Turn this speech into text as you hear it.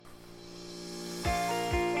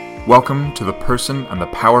Welcome to the Person and the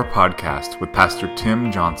Power podcast with Pastor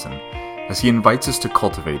Tim Johnson, as he invites us to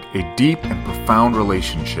cultivate a deep and profound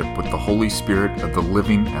relationship with the Holy Spirit of the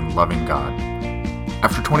living and loving God.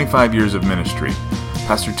 After 25 years of ministry,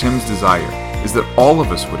 Pastor Tim's desire is that all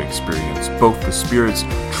of us would experience both the Spirit's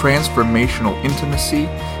transformational intimacy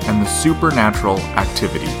and the supernatural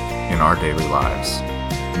activity in our daily lives.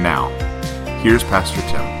 Now, here's Pastor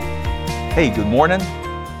Tim. Hey, good morning,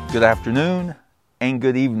 good afternoon, and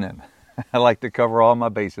good evening. I like to cover all my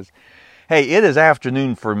bases. Hey, it is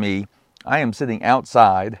afternoon for me. I am sitting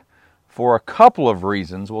outside for a couple of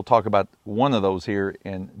reasons. We'll talk about one of those here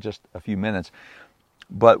in just a few minutes.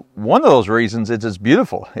 But one of those reasons is it's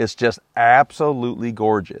beautiful. It's just absolutely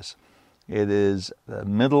gorgeous. It is the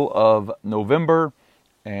middle of November,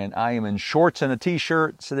 and I am in shorts and a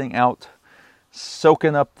t-shirt sitting out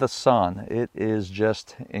soaking up the sun. It is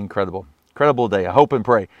just incredible. Incredible day. I hope and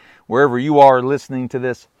pray wherever you are listening to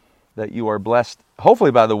this that you are blessed,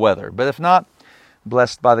 hopefully by the weather, but if not,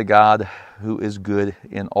 blessed by the God who is good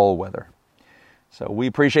in all weather. So we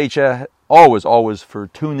appreciate you always for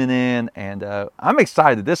tuning in, and I'm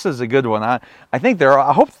excited. This is a good one. I think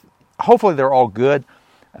hopefully they're all good.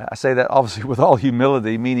 I say that obviously with all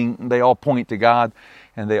humility, meaning they all point to God,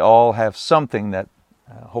 and they all have something that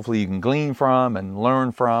hopefully you can glean from and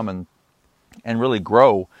learn from and really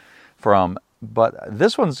grow from. But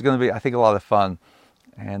this one's going to be, I think, a lot of fun.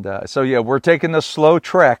 And so we're taking a slow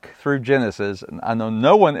trek through Genesis. And I know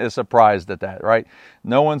no one is surprised at that, right?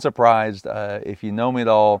 No one's surprised if you know me at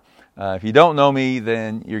all. If you don't know me,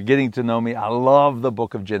 then you're getting to know me. I love the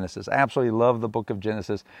book of Genesis. Absolutely love the book of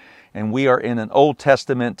Genesis. And we are in an Old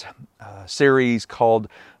Testament series called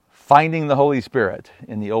Finding the Holy Spirit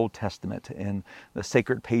in the Old Testament, in the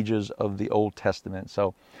sacred pages of the Old Testament.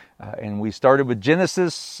 So, and we started with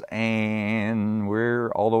Genesis, and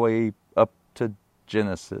we're all the way up to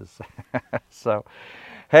Genesis. So,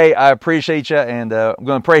 hey, I appreciate you, and I'm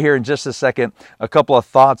going to pray here in just a second. A couple of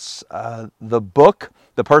thoughts. The book,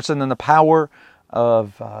 The Person and the Power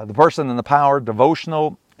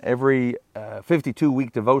devotional, every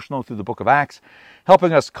 52-week devotional through the book of Acts,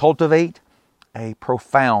 helping us cultivate a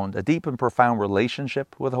deep and profound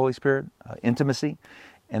relationship with the Holy Spirit, intimacy,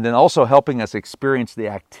 and then also helping us experience the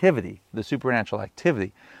activity, the supernatural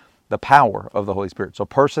activity, the power of the Holy Spirit. So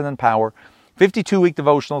Person and Power, 52-week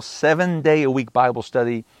devotional, 7-day-a-week Bible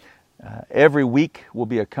study. Every week will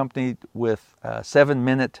be accompanied with a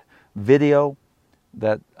 7-minute video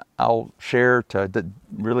that I'll share to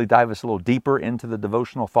really dive us a little deeper into the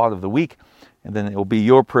devotional thought of the week. And then it will be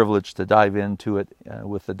your privilege to dive into it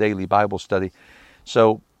with the daily Bible study.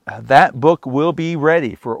 So that book will be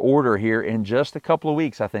ready for order here in just a couple of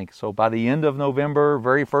weeks, I think. So by the end of November,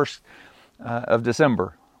 very first of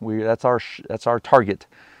December, that's our target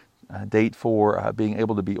date for being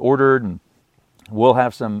able to be ordered. And we'll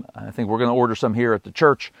have some. I think we're going to order some here at the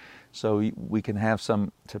church, so we can have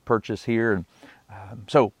some to purchase here. And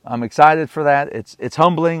so I'm excited for that. It's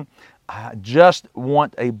humbling. I just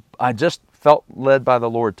felt led by the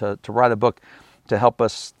Lord to write a book to help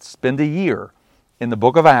us spend a year in the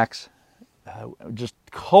book of Acts, just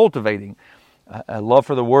cultivating a love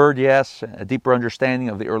for the Word, yes, a deeper understanding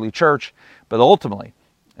of the early church, but ultimately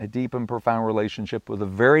a deep and profound relationship with the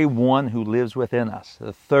very one who lives within us,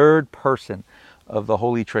 the third person of the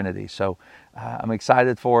Holy Trinity. So I'm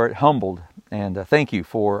excited for it, humbled, and thank you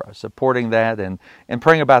for supporting that and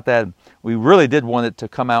praying about that. We really did want it to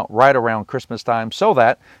come out right around Christmas time so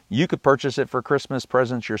that you could purchase it for Christmas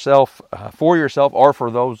presents yourself, for yourself, or for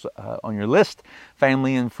those on your list,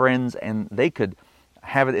 family and friends, and they could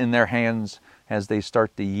have it in their hands as they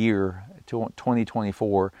start the year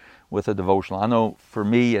 2024 with a devotional. I know for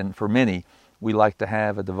me and for many, we like to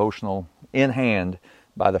have a devotional in hand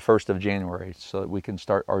by the 1st of January so that we can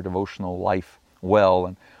start our devotional life well.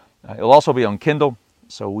 And it'll also be on Kindle,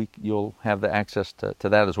 so you'll have the access to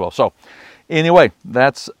that as well. So anyway,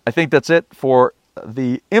 I think that's it for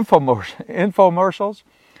the infomercials.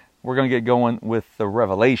 We're going to get going with the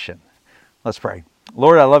revelation. Let's pray.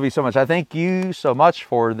 Lord, I love you so much. I thank you so much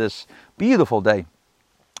for this beautiful day,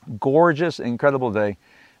 gorgeous, incredible day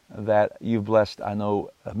that you've blessed, I know,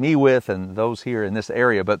 me with and those here in this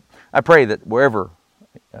area. But I pray that wherever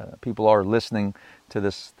people are listening to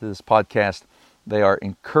this podcast, they are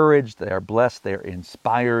encouraged, they are blessed, they are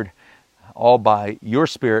inspired, all by your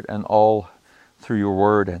Spirit and all through your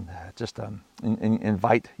Word. And just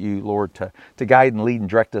invite you, Lord, to guide and lead and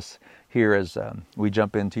direct us here as we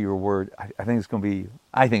jump into your Word. I think it's going to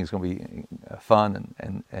be fun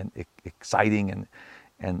and exciting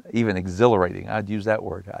and even exhilarating. I'd use that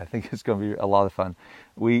word. I think it's going to be a lot of fun.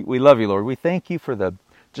 We love you, Lord. We thank you for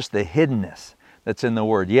just the hiddenness, that's in the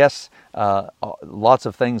Word. Yes, lots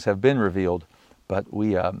of things have been revealed, but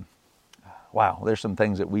wow, there's some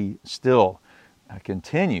things that we still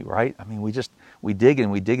continue, right? I mean, we dig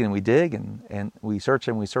and we dig and we dig and we search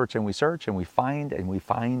and we search and we search and we find and we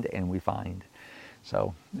find and we find.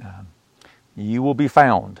 So you will be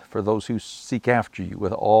found for those who seek after you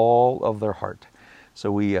with all of their heart.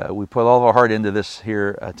 So we put all of our heart into this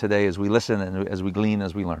here today as we listen and as we glean,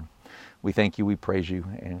 as we learn. We thank you, we praise you,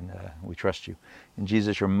 and we trust you. In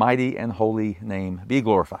Jesus, your mighty and holy name, be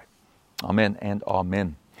glorified. Amen and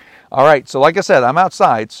amen. All right, so like I said, I'm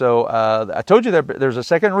outside. So I told you there's a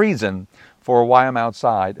second reason for why I'm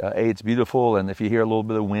outside. It's beautiful, and if you hear a little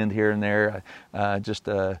bit of wind here and there, just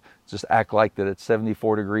act like that it's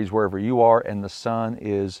 74 degrees wherever you are, and the sun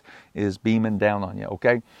is beaming down on you,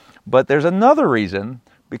 okay? But there's another reason,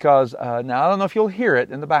 because now I don't know if you'll hear it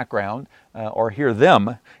in the background or hear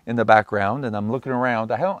them in the background, and I'm looking around.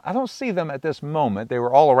 I don't see them at this moment. They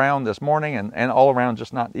were all around this morning and all around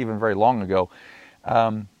just not even very long ago.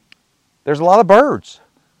 There's a lot of birds,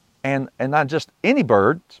 and not just any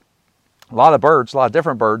birds, a lot of birds, a lot of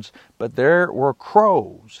different birds, but there were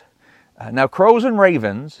crows. Now, crows and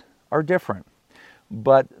ravens are different,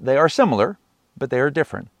 but they are similar, but they are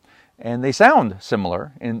different. And they sound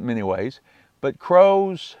similar in many ways, but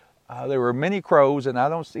crows, there were many crows, and I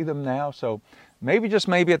don't see them now, so maybe, just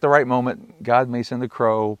maybe at the right moment, God may send a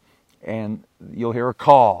crow, and you'll hear a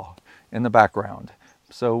caw in the background.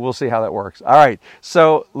 So we'll see how that works. All right,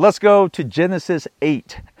 so let's go to Genesis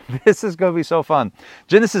 8. This is going to be so fun.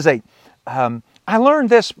 Genesis 8. I learned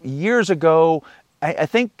this years ago. I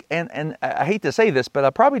think, and I hate to say this, but I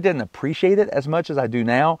probably didn't appreciate it as much as I do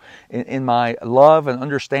now in my love and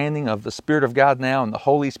understanding of the Spirit of God now, and the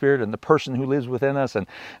Holy Spirit, and the person who lives within us, and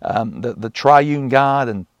the triune God,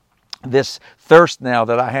 and this thirst now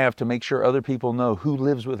that I have to make sure other people know who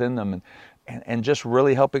lives within them, and just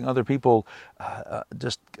really helping other people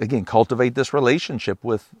just, again, cultivate this relationship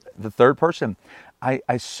with the third person.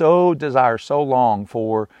 I so desire, so long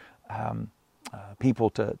for people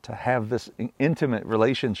to have this intimate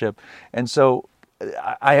relationship. And so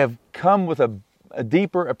I have come with a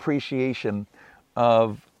deeper appreciation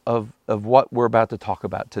of what we're about to talk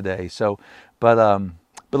about today. So,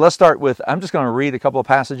 but let's start with, I'm just going to read a couple of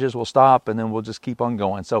passages, we'll stop, and then we'll just keep on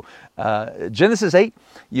going. So Genesis 8,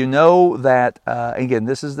 you know that, again,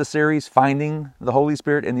 this is the series, Finding the Holy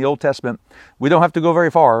Spirit in the Old Testament. We don't have to go very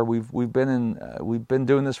far. We've been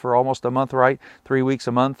doing this for almost a month, right? 3 weeks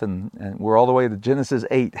a month, and we're all the way to Genesis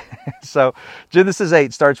 8. So Genesis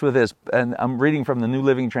 8 starts with this, and I'm reading from the New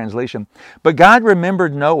Living Translation. But God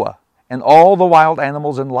remembered Noah and all the wild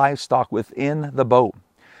animals and livestock within the boat,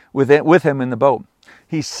 with him in the boat.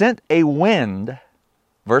 He sent a wind,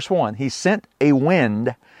 verse 1, he sent a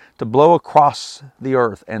wind to blow across the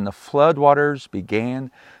earth, and the flood waters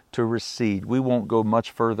began to recede. We won't go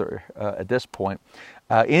much further at this point.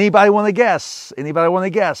 Anybody want to guess? Anybody want to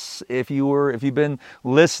guess if you've been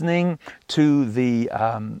listening to the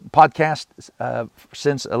podcast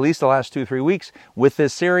since at least the last 2-3 weeks with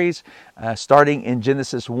this series, starting in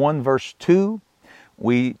Genesis 1 verse 2,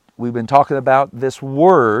 we've been talking about this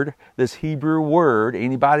word, this Hebrew word.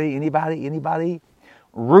 Anybody?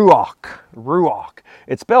 Ruach.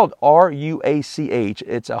 It's spelled R-U-A-C-H.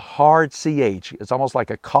 It's a hard C-H. It's almost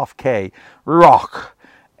like a cough K. Ruach.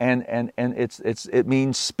 And it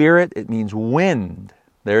means spirit. It means wind.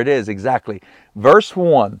 There it is, exactly. Verse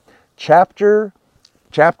 1, chapter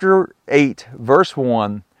 8, verse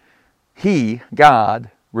 1, he,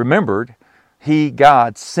 God, remembered,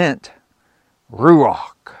 God, sent Ruach.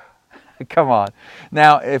 Come on.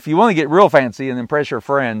 Now, if you want to get real fancy and impress your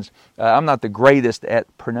friends, I'm not the greatest at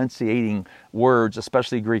pronunciating words,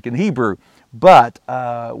 especially Greek and Hebrew, but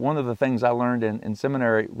one of the things I learned in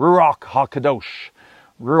seminary, Ruach HaKadosh.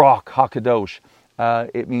 Ruach HaKadosh.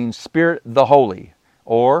 It means Spirit the Holy,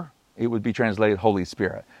 or it would be translated Holy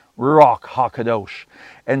Spirit. Ruach HaKadosh.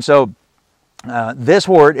 And so this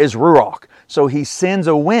word is Ruach. So he sends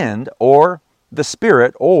a wind, or the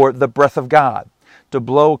Spirit, or the breath of God, to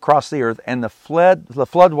blow across the earth, and the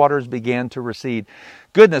flood waters began to recede.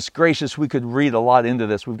 Goodness gracious, we could read a lot into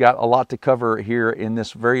this. We've got a lot to cover here in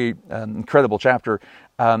this very incredible chapter.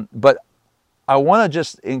 But I want to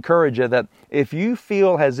just encourage you that if you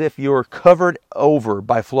feel as if you're covered over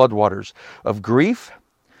by floodwaters of grief,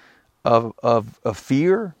 of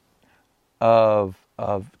fear, of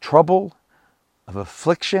trouble, of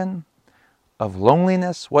affliction, of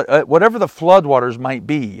loneliness, whatever the floodwaters might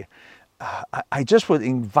be, I just would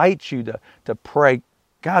invite you to pray,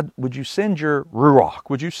 God, would you send your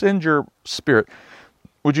Ruach? Would you send your Spirit?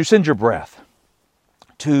 Would you send your breath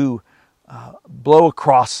to blow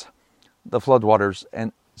across the floodwaters,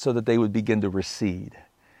 and so that they would begin to recede.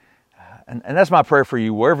 And that's my prayer for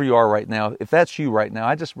you, wherever you are right now. If that's you right now,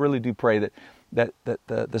 I just really do pray that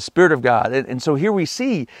the Spirit of God, and so here we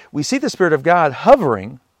see the Spirit of God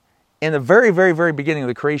hovering in the very, very, very beginning of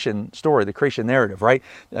the creation story, the creation narrative, right?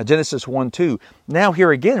 Genesis 1:2. Now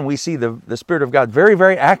here again, we see the Spirit of God very,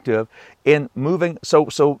 very active in moving.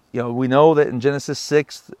 So we know that in Genesis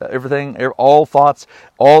 6, everything, all thoughts,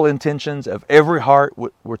 all intentions of every heart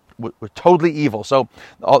were totally evil. So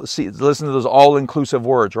listen to those all-inclusive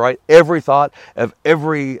words, right? Every thought of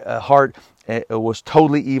every heart it was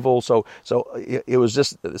totally evil. So it was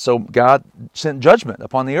just, so God sent judgment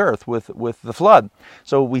upon the earth with the flood.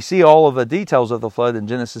 So we see all of the details of the flood in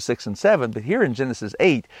Genesis 6 and 7, but here in Genesis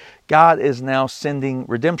 8, God is now sending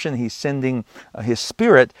redemption. He's sending His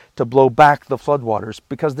Spirit to blow back the floodwaters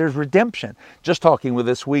because there's redemption. Just talking with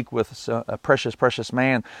this week with a precious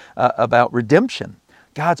man about redemption.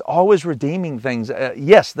 God's always redeeming things.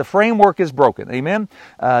 Yes, the framework is broken. Amen.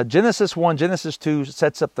 Genesis 1, Genesis 2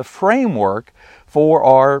 sets up the framework for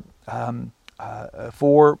our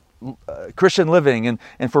Christian living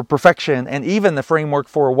and for perfection, and even the framework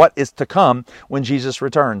for what is to come when Jesus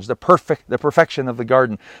returns. The perfection of the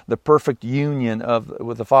garden, the perfect union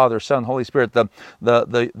with the Father, Son, Holy Spirit, the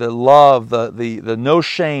love, the no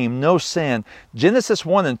shame, no sin. Genesis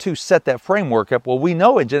 1 and 2 set that framework up. Well, we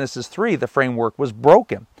know in Genesis 3 the framework was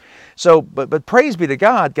broken. So, but praise be to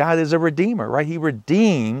God, God is a redeemer, right? He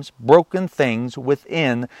redeems broken things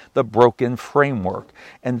within the broken framework.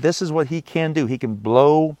 And this is what He can do. He can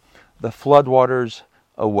blow the floodwaters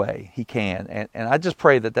away. He can. And I just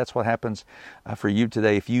pray that that's what happens for you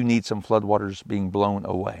today if you need some floodwaters being blown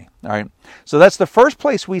away. All right. So that's the first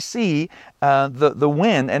place we see the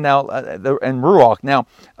wind, and now and ruach. Now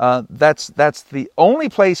that's the only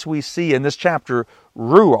place we see in this chapter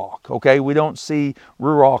ruach. Okay, we don't see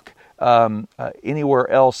ruach anywhere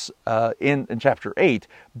else in chapter 8.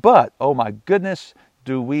 But oh my goodness,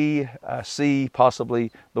 do we see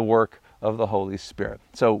possibly the work of the Holy Spirit.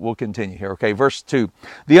 So we'll continue here. Okay, verse 2.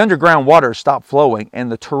 The underground waters stopped flowing,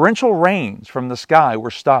 and the torrential rains from the sky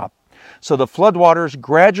were stopped. So the floodwaters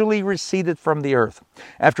gradually receded from the earth.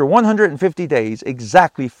 After 150 days,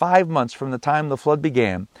 exactly 5 months from the time the flood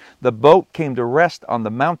began, the boat came to rest on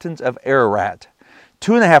the mountains of Ararat.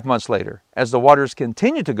 2.5 months later, as the waters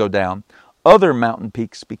continued to go down, other mountain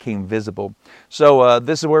peaks became visible. So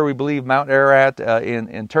this is where we believe Mount Ararat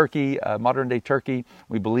in Turkey, modern-day Turkey.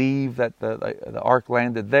 We believe that the ark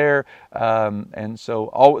landed there. And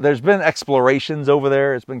so there's been explorations over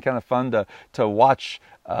there. It's been kind of fun to watch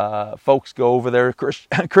folks go over there,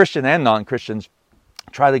 Christian and non-Christians,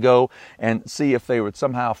 try to go and see if they would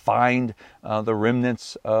somehow find the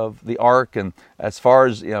remnants of the ark. And as far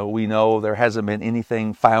as we know, there hasn't been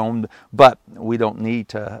anything found, but we don't need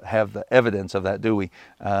to have the evidence of that, do we?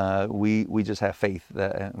 We just have faith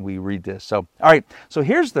that we read this. So all right, so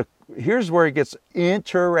here's where it gets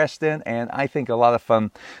interesting, and I think a lot of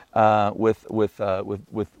fun with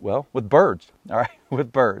birds. All right,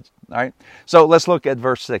 with birds. All right, so let's look at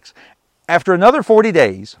verse 6. After another 40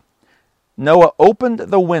 days. Noah opened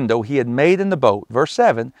the window he had made in the boat, verse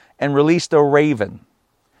 7, and released a raven.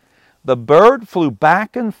 The bird flew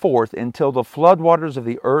back and forth until the floodwaters of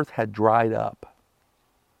the earth had dried up.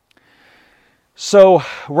 So,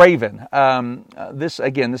 raven. This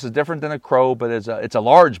is different than a crow, but it's a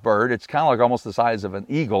large bird. It's kind of like almost the size of an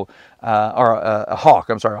eagle, or a hawk.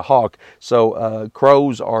 I'm sorry, a hawk. So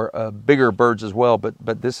crows are bigger birds as well,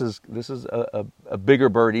 but this is a bigger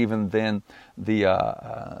bird even than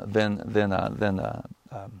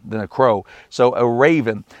a crow. So a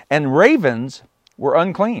raven, and ravens were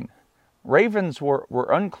unclean. Ravens were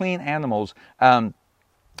unclean animals.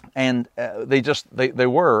 And they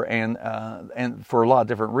were, and for a lot of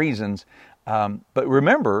different reasons. But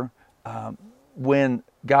remember, when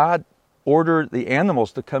God ordered the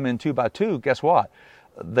animals to come in 2 by 2, guess what?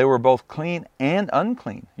 They were both clean and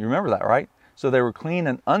unclean. You remember that, right? So they were clean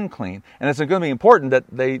and unclean, and it's going to be important that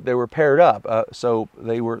they were paired up. So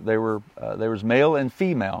there was male and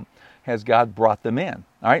female as God brought them in.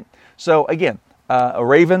 All right. So again, a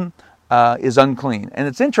raven is unclean. And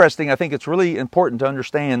it's interesting, I think it's really important to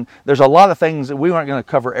understand, there's a lot of things that we aren't going to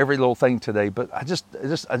cover every little thing today, but I just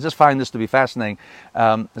find this to be fascinating,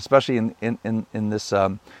 especially in this,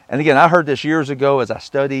 and again, I heard this years ago as I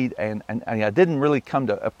studied, and I didn't really come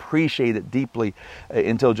to appreciate it deeply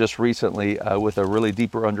until just recently with a really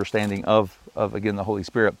deeper understanding of again, the Holy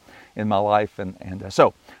Spirit in my life.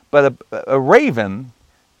 But a raven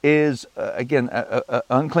is again an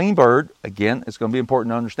unclean bird. Again, it's going to be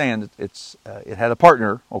important to understand. It had a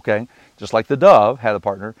partner, okay, just like the dove had a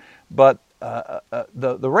partner. But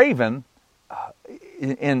the raven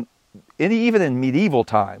even in medieval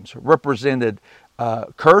times, represented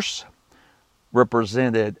curse,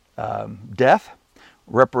 represented death,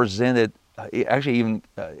 represented, actually even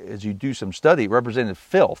as you do some study, represented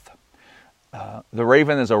filth. The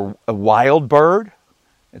raven is a wild bird.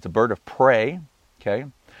 It's a bird of prey. Okay,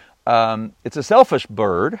 it's a selfish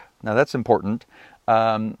bird. Now that's important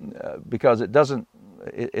because it doesn't.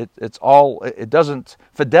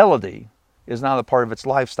 Fidelity is not a part of its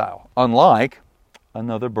lifestyle. Unlike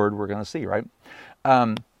another bird we're going to see, right?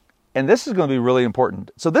 And this is going to be really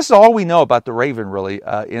important. So this is all we know about the raven, really,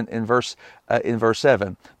 in verse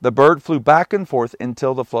 7. The bird flew back and forth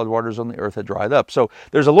until the floodwaters on the earth had dried up. So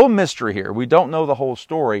there's a little mystery here. We don't know the whole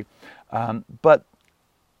story, but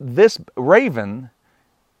this raven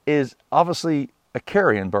is obviously a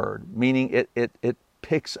carrion bird, meaning it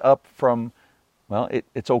picks up from, well,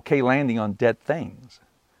 it's okay landing on dead things.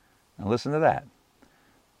 Now listen to that.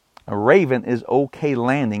 A raven is okay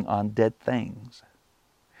landing on dead things.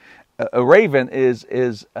 A raven is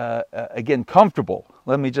again, comfortable.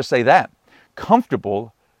 Let me just say that.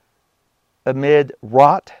 Comfortable amid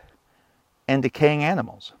rot and decaying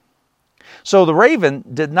animals. So the raven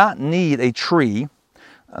did not need a tree.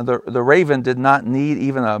 The raven did not need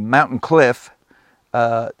even a mountain cliff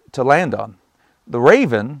to land on. The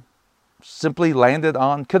raven simply landed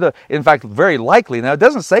on, in fact, very likely. Now, it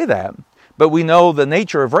doesn't say that, but we know the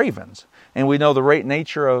nature of ravens. And we know the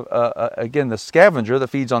nature of, again, the scavenger that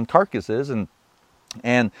feeds on carcasses.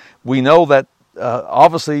 And we know that,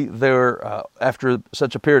 obviously, there after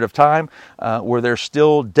such a period of time where there's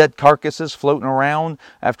still dead carcasses floating around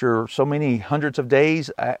after so many hundreds of days,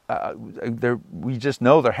 we just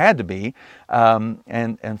know there had to be.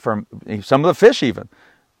 And from some of the fish even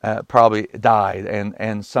probably died.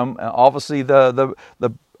 And some, obviously, the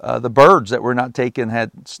birds that were not taken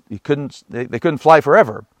they couldn't fly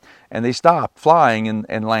forever. And they stopped flying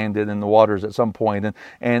and landed in the waters at some point.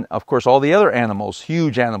 And of course, all the other animals,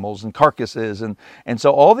 huge animals and carcasses. And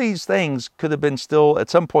so all these things could have been still at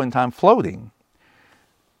some point in time floating.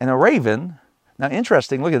 And a raven, now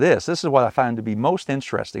interesting, look at this. This is what I find to be most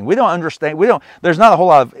interesting. We don't understand, there's not a whole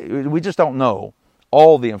lot of, we just don't know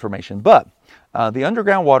all the information. But the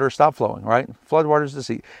underground water stopped flowing, right? Floodwaters to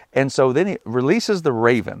sea. And so then he releases the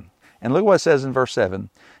raven. And look what it says in verse 7.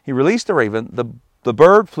 He released the raven, the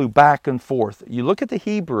bird flew back and forth. You look at the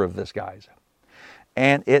Hebrew of this, guys,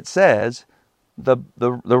 and it says the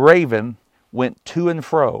raven went to and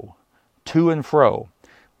fro, to and fro.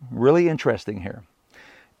 Really interesting here.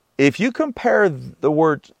 If you compare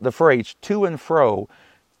the phrase to and fro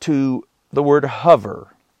to the word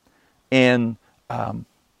hover in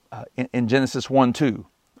Genesis 1:2,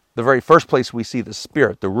 the very first place we see the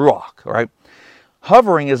spirit, the ruach, right?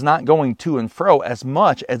 Hovering is not going to and fro as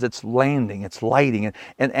much as it's landing, it's lighting.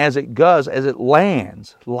 And as it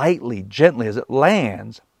lands, lightly, gently, as it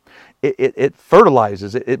lands, it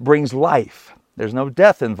fertilizes, it brings life. There's no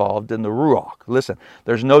death involved in the ruach. Listen,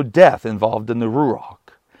 there's no death involved in the ruach.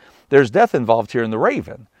 There's death involved here in the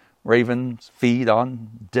raven. Ravens feed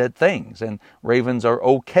on dead things, and ravens are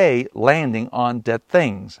okay landing on dead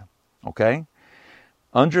things. Okay?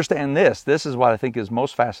 Understand this. This is what I think is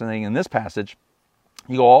most fascinating in this passage.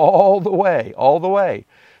 You go all the way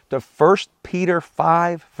to 1 Peter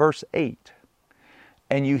 5, verse 8.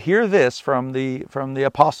 And you hear this from the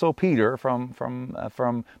Apostle Peter,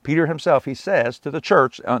 from Peter himself. He says to the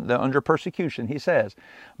church under persecution, he says,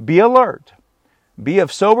 "Be alert, be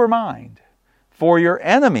of sober mind, for your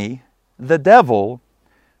enemy, the devil,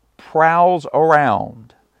 prowls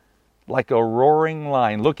around like a roaring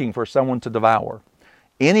lion looking for someone to devour."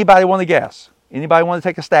 Anybody want to guess? Anybody want to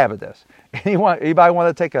take a stab at this? Anybody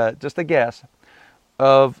want to take just a guess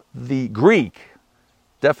of the Greek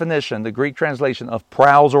definition, the Greek translation of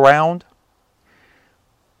prowls around?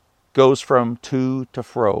 Goes from to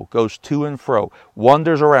fro, goes to and fro,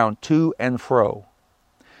 wanders around to and fro.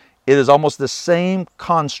 It is almost the same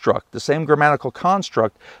construct, the same grammatical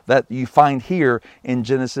construct that you find here in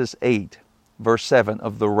Genesis 8, verse 7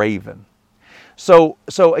 of the raven. So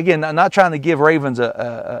again, I'm not trying to give ravens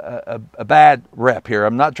a bad rep here.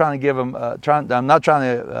 I'm not trying to give them. I'm not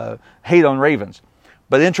trying to hate on ravens.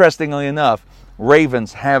 But interestingly enough,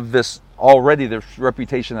 ravens have this already. Their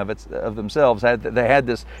reputation of themselves they had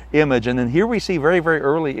this image, and then here we see very, very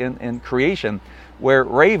early in creation where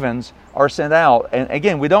ravens are sent out. And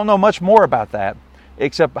again, we don't know much more about that,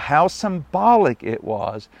 except how symbolic it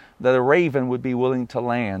was that a raven would be willing to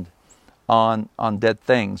land on dead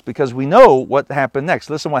things, because we know what happened next.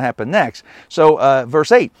 Listen what happened next. So verse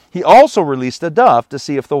 8, he also released a dove to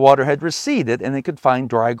see if the water had receded and it could find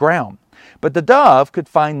dry ground. But the dove could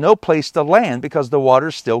find no place to land because the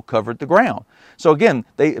waters still covered the ground. So again,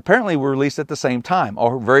 they apparently were released at the same time,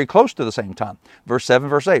 or very close to the same time. Verse 7,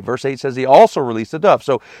 verse 8. Verse 8 says he also released the dove.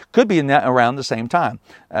 So could be around the same time.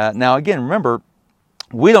 Now again, remember,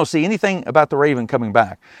 we don't see anything about the raven coming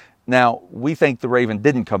back. Now, we think the raven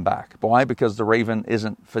didn't come back. Why? Because the raven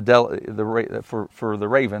isn't fidelity. For the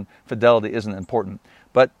raven, fidelity isn't important.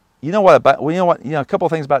 But you know what? A couple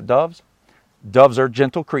of things about doves. Doves are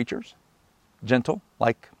gentle creatures, gentle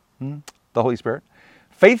like the Holy Spirit,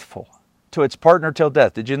 faithful to its partner till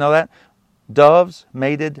death. Did you know that? Doves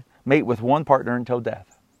mate with one partner until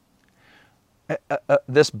death.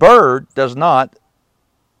 This bird is not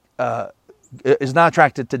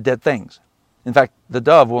attracted to dead things. In fact, the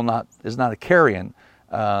dove is not a carrion.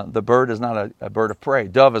 The bird is not a bird of prey.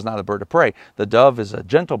 Dove is not a bird of prey. The dove is a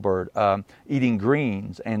gentle bird, eating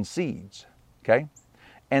greens and seeds. Okay,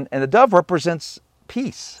 and the dove represents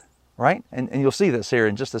peace, right? And you'll see this here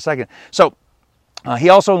in just a second. So he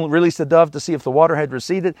also released the dove to see if the water had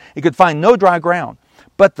receded. He could find no dry ground,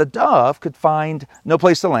 but the dove could find no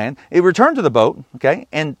place to land. It returned to the boat. Okay,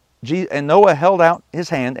 and Noah held out his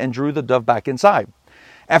hand and drew the dove back inside.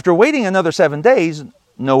 After waiting another 7 days,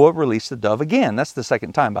 Noah released the dove again. That's the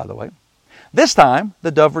second time, by the way. This time,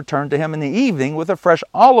 the dove returned to him in the evening with a fresh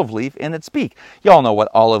olive leaf in its beak. Y'all know what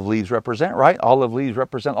olive leaves represent, right? Olive leaves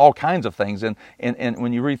represent all kinds of things. And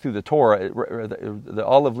when you read through the Torah, the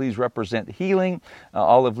olive leaves represent healing.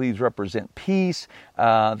 Olive leaves represent peace.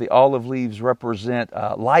 The olive leaves represent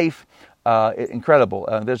life. Incredible.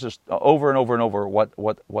 There's just over and over and over what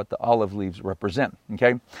the olive leaves represent.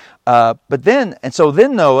 Okay, but then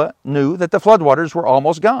Noah knew that the floodwaters were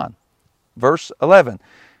almost gone. Verse 11,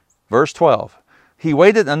 verse 12. He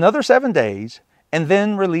waited another 7 days and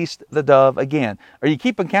then released the dove again. Are you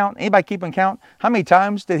keeping count? Anybody keeping count? How many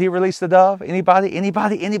times did he release the dove?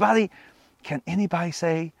 Anybody? Can anybody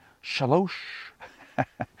say shalosh?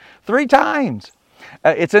 3 times.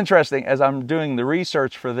 It's interesting, as I'm doing the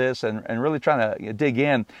research for this and really trying to dig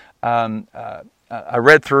in, I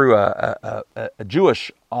read through a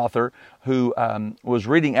Jewish author who was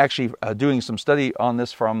reading, actually doing some study on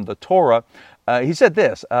this from the Torah. He said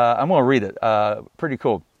this, I'm going to read it, pretty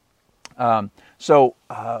cool. Now,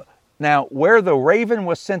 where the raven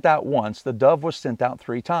was sent out once, the dove was sent out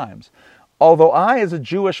 3 times. Although I, as a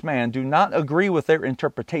Jewish man, do not agree with their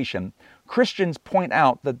interpretation, Christians point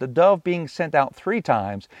out that the dove being sent out 3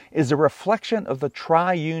 times is a reflection of the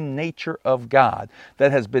triune nature of God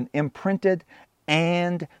that has been imprinted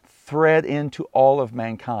and thread into all of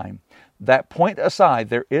mankind. That point aside,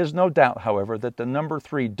 there is no doubt, however, that the number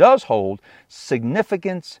 3 does hold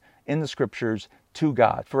significance in the Scriptures to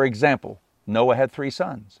God. For example, Noah had 3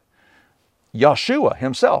 sons. Yeshua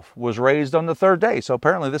himself was raised on the 3rd day. So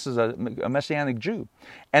apparently this is a Messianic Jew.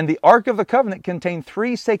 And the Ark of the Covenant contained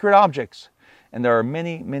 3 sacred objects. And there are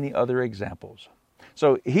many, many other examples.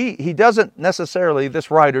 So he doesn't necessarily, this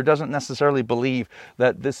writer doesn't necessarily believe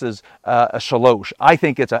that this is a shalosh. I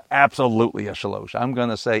think it's absolutely a shalosh. I'm going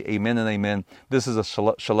to say amen and amen. This is a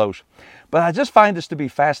shalosh. But I just find this to be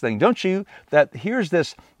fascinating, don't you? That here's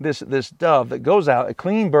this dove that goes out, a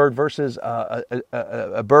clean bird versus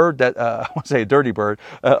a bird that, I want to say a dirty bird,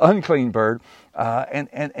 unclean bird.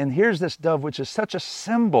 And here's this dove, which is such a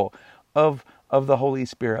symbol of the Holy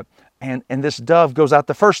Spirit. And this dove goes out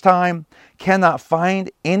the first time, cannot find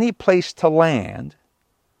any place to land,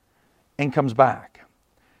 and comes back.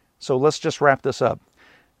 So let's just wrap this up.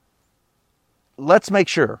 Let's make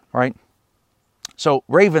sure, right? So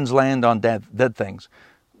ravens land on dead things.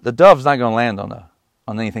 The dove's not going to land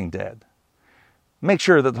on anything dead. Make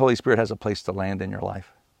sure that the Holy Spirit has a place to land in your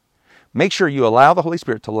life. Make sure you allow the Holy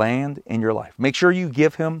Spirit to land in your life. Make sure you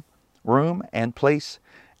give Him room and place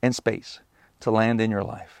and space to land in your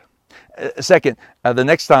life. Second, the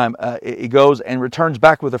next time he goes and returns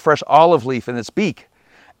back with a fresh olive leaf in its beak.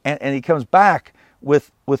 And he comes back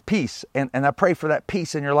with peace. And I pray for that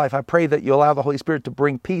peace in your life. I pray that you allow the Holy Spirit to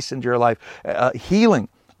bring peace into your life. Healing.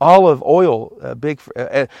 Olive oil,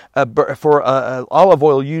 olive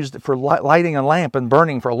oil used for lighting a lamp and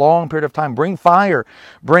burning for a long period of time. Bring fire.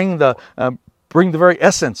 Bring the very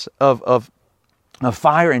essence of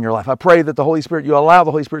fire in your life. I pray that the Holy Spirit, you allow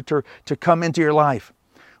the Holy Spirit to come into your life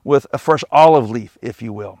with a fresh olive leaf, if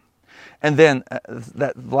you will. And then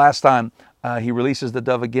that last time he releases the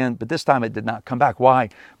dove again, but this time it did not come back. Why?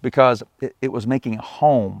 Because it was making a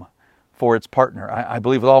home for its partner. I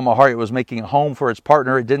believe with all my heart it was making a home for its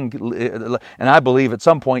partner. And I believe at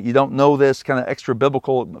some point, you don't know this, kind of extra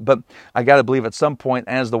biblical, but I got to believe at some point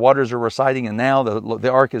as the waters are receding and now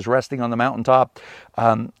the ark is resting on the mountaintop,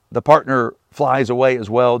 the partner flies away as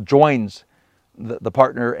well, joins the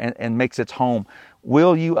partner and makes its home,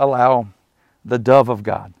 will you allow the dove of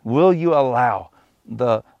God? Will you allow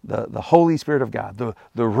the Holy Spirit of God, the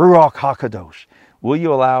Ruach HaKadosh, will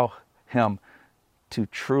you allow Him to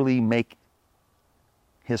truly make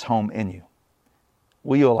His home in you?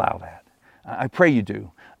 Will you allow that? I pray you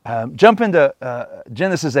do. Jump into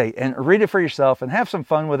Genesis 8 and read it for yourself and have some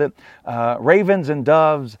fun with it. Ravens and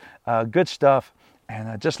doves, good stuff.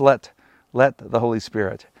 And just let the Holy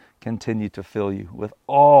Spirit continue to fill you with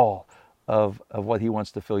all of what He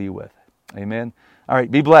wants to fill you with. Amen. All right,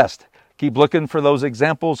 be blessed. Keep looking for those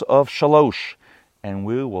examples of Shalosh, and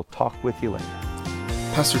we will talk with you later.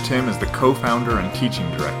 Pastor Tim is the co-founder and teaching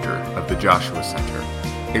director of the Joshua Center,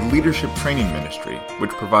 a leadership training ministry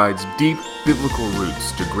which provides deep biblical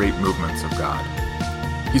roots to great movements of God.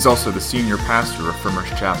 He's also the senior pastor of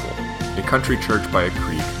Firmers Chapel, a country church by a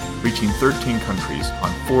creek, reaching 13 countries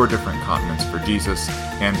on 4 different continents for Jesus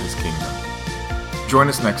and His kingdom. Join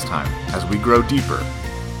us next time as we grow deeper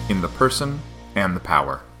in the person and the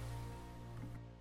power.